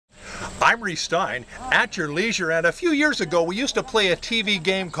I'm Reece at your leisure, and a few years ago we used to play a TV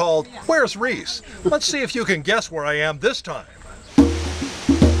game called Where's Reece? Let's see if you can guess where I am this time.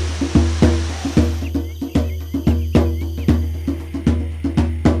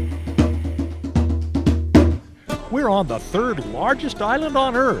 We're on the third largest island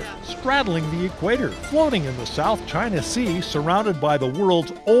on Earth, straddling the equator, floating in the South China Sea, surrounded by the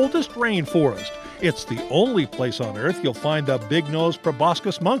world's oldest rainforest. It's the only place on Earth you'll find the big-nosed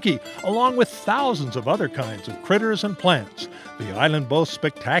Proboscis monkey, along with thousands of other kinds of critters and plants. The island boasts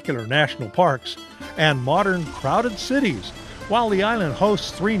spectacular national parks and modern crowded cities. While the island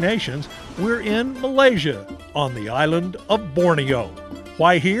hosts 3 nations, we're in Malaysia, on the island of Borneo.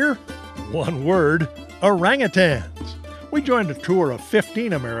 Why here? One word: orangutans. We joined a tour of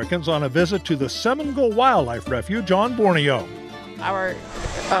 15 Americans on a visit to the Seminole Wildlife Refuge on Borneo. Our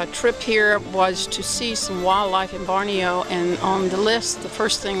trip here was to see some wildlife in Borneo, and on the list, the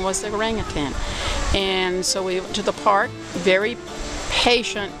first thing was the orangutan. And so we went to the park, very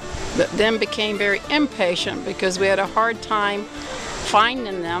patient, but then became very impatient because we had a hard time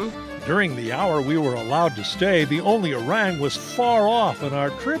finding them. During the hour we were allowed to stay, the only orang was far off, and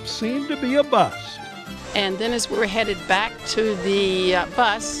our trip seemed to be a bust. And then as we were headed back to the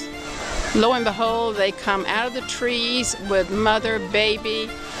bus, lo and behold, they come out of the trees with mother, baby,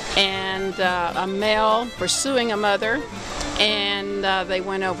 and a male pursuing a mother. And they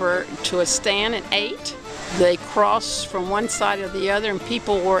went over to a stand and ate. They crossed from one side or the other, and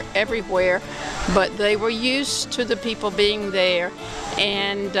people were everywhere. But they were used to the people being there.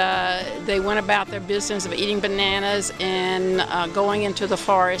 And they went about their business of eating bananas and going into the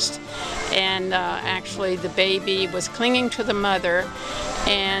forest. And actually the baby was clinging to the mother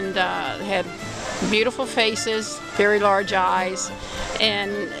and had beautiful faces, very large eyes,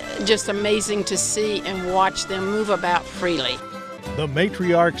 and just amazing to see and watch them move about freely. The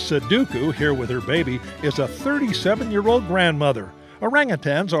matriarch Saduku, here with her baby, is a 37-year-old grandmother.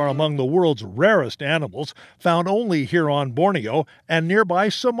 Orangutans are among the world's rarest animals, found only here on Borneo and nearby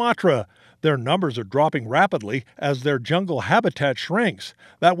Sumatra. Their numbers are dropping rapidly as their jungle habitat shrinks.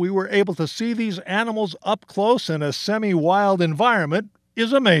 That we were able to see these animals up close in a semi-wild environment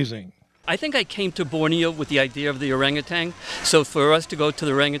is amazing. I think I came to Borneo with the idea of the orangutan, so for us to go to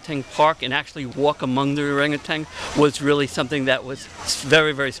the orangutan park and actually walk among the orangutan was really something that was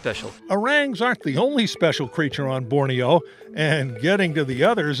very, very special. Orangs aren't the only special creature on Borneo, and getting to the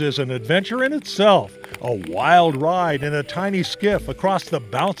others is an adventure in itself. A wild ride in a tiny skiff across the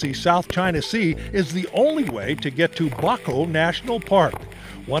bouncy South China Sea is the only way to get to Bako National Park,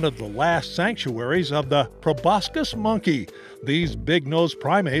 one of the last sanctuaries of the Proboscis monkey. These big-nosed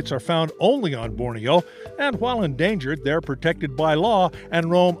primates are found only on Borneo, and while endangered, they're protected by law and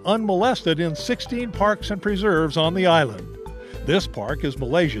roam unmolested in 16 parks and preserves on the island. This park is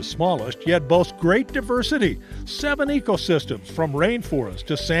Malaysia's smallest, yet boasts great diversity. 7 ecosystems, from rainforest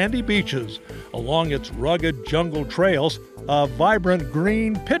to sandy beaches. Along its rugged jungle trails, a vibrant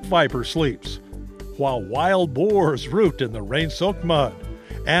green pit viper sleeps, while wild boars root in the rain-soaked mud.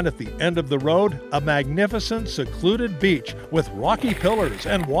 And at the end of the road, a magnificent secluded beach with rocky pillars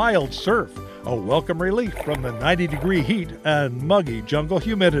and wild surf, a welcome relief from the 90-degree heat and muggy jungle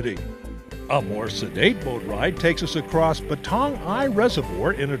humidity. A more sedate boat ride takes us across Batong Ai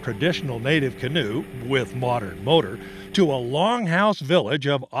Reservoir in a traditional native canoe with modern motor to a longhouse village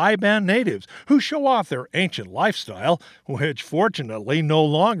of Iban natives who show off their ancient lifestyle, which fortunately no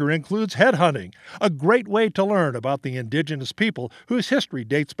longer includes headhunting, a great way to learn about the indigenous people whose history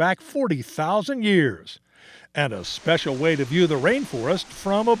dates back 40,000 years. And a special way to view the rainforest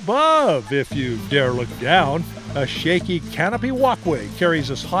from above, if you dare look down. A shaky canopy walkway carries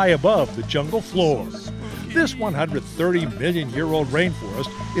us high above the jungle floor. This 130-million-year-old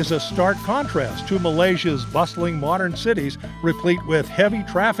rainforest is a stark contrast to Malaysia's bustling modern cities, replete with heavy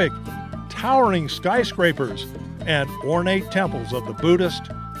traffic, towering skyscrapers, and ornate temples of the Buddhist,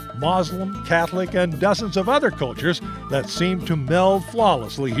 Muslim, Catholic, and dozens of other cultures that seem to meld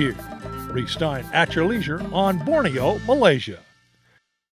flawlessly here. Reece at your leisure on Borneo, Malaysia.